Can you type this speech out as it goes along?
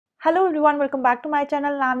Hello everyone, welcome back to my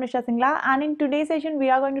channel. I'm Nisha Singla, and in today's session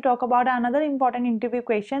we are going to talk about another important interview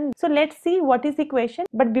question. So let's see what is the question.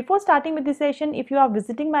 But before starting with the session, if you are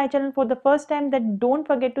visiting my channel for the first time, then don't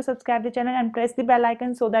forget to subscribe the channel and press the bell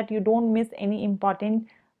icon so that you don't miss any important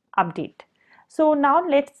update. So now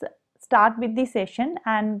let's start with the session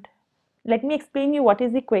and let me explain you what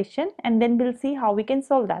is the question and then we'll see how we can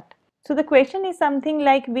solve that. So the question is something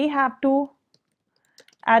like we have to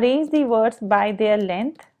arrange the words by their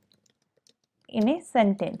length in a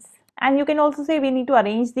sentence, and you can also say we need to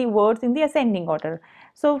arrange the words in the ascending order.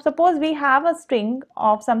 So suppose we have a string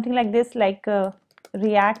of something like this, like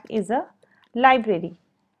React is a library.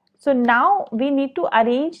 So now we need to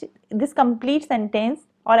arrange this complete sentence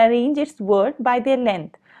or arrange its word by their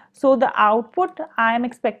length. So the output I am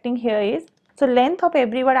expecting here is, so length of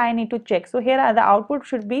every word I need to check. So here the output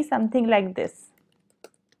should be something like this.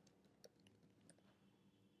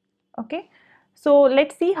 Okay, so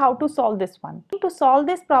let's see how to solve this one. To solve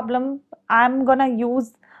this problem, I'm gonna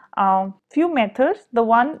use few methods. The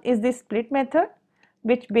one is the split method,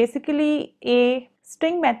 which basically a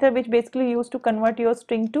string method which basically used to convert your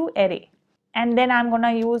string to array. And then I'm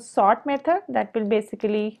gonna use sort method that will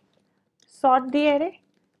basically sort the array.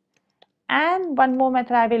 And one more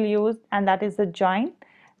method I will use, and that is the join,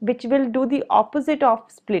 which will do the opposite of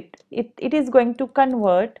split. It is going to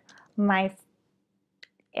convert my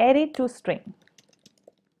array to string.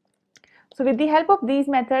 So with the help of these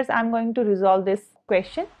methods, I'm going to resolve this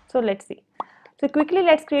question. So let's see. So quickly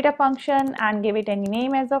let's create a function and give it any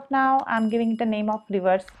name. As of now, I'm giving it a name of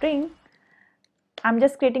reverse string. I'm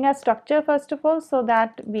just creating a structure first of all so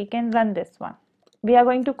that we can run this one. We are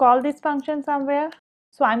going to call this function somewhere.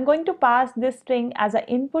 So I'm going to pass this string as an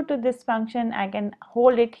input to this function. I can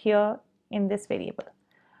hold it here in this variable.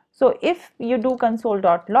 So if you do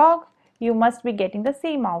console.log, you must be getting the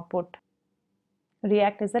same output.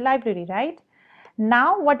 React is a library, right?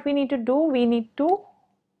 Now what we need to do, we need to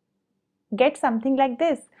get something like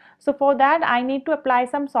this. So for that I need to apply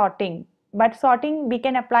some sorting, but sorting we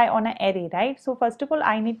can apply on an array, right? So first of all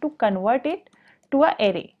I need to convert it to an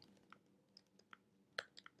array.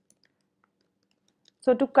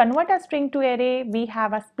 So to convert a string to array, we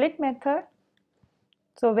have a split method.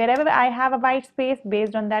 So wherever I have a white space,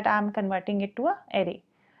 based on that I am converting it to an array.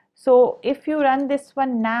 So if you run this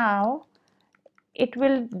one now, it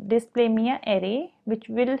will display me an array which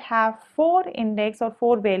will have 4 index or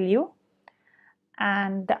 4 value,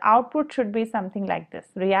 and the output should be something like this.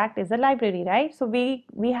 React is a library, right? So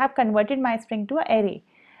we have converted my string to an array.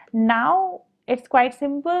 Now it's quite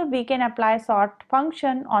simple, we can apply sort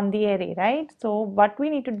function on the array, right? So what we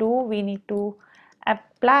need to do, we need to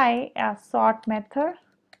apply a sort method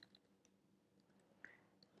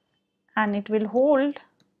and it will hold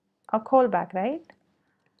a callback, right?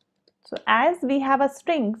 So as we have a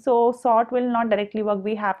string, so sort will not directly work.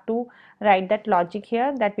 We have to write that logic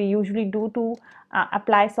here that we usually do to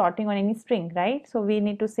apply sorting on any string, right? So we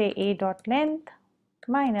need to say a dot length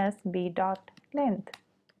minus b dot length,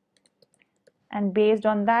 and based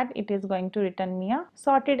on that it is going to return me a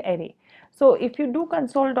sorted array. So if you do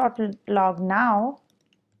console.log now,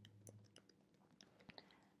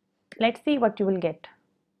 let's see what you will get.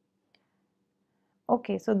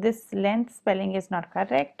 Okay, so this length spelling is not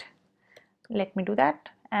correct. Let me do that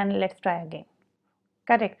and let's try again.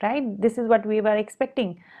 Correct, right? This is what we were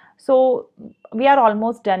expecting. So we are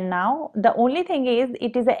almost done now. The only thing is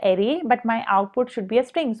it is an array, but my output should be a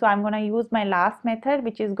string. So I'm going to use my last method,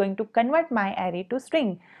 which is going to convert my array to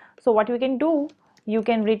string. So what you can do, you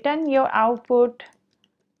can return your output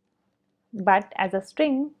but as a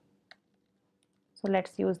string. So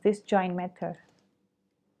let's use this join method.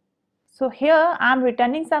 So here I'm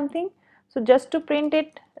returning something. So just to print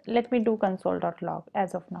it, let me do console.log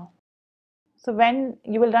as of now. So when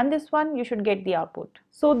you will run this one, you should get the output.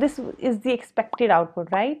 So this is the expected output,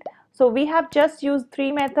 right? So we have just used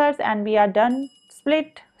 3 methods and we are done.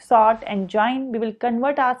 Split, sort and join. We will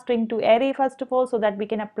convert our string to array first of all so that we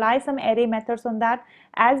can apply some array methods on that.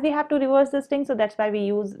 As we have to reverse the string, so that's why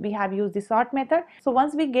we have used the sort method. So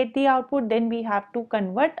once we get the output, then we have to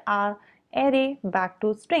convert our array back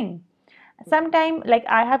to string. Sometime like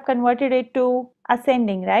I have converted it to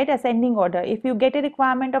ascending, right? Ascending order. If you get a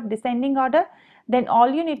requirement of descending order, then all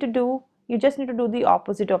you need to do, you just need to do the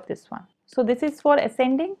opposite of this one. So this is for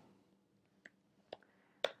ascending,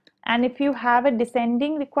 and if you have a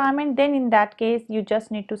descending requirement, then in that case you just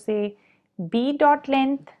need to say b dot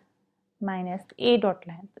length minus a dot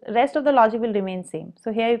length. Rest of the logic will remain same.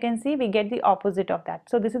 So here you can see we get the opposite of that.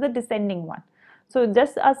 So this is the descending one. So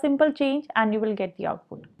just a simple change and you will get the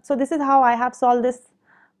output. So this is how I have solved this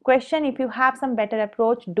question. If you have some better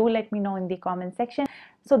approach, do let me know in the comment section.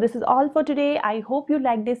 So this is all for today. I hope you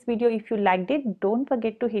liked this video. If you liked it, don't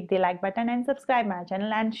forget to hit the like button and subscribe my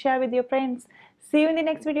channel and share with your friends. See you in the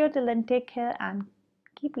next video. Till then, take care and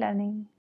keep learning.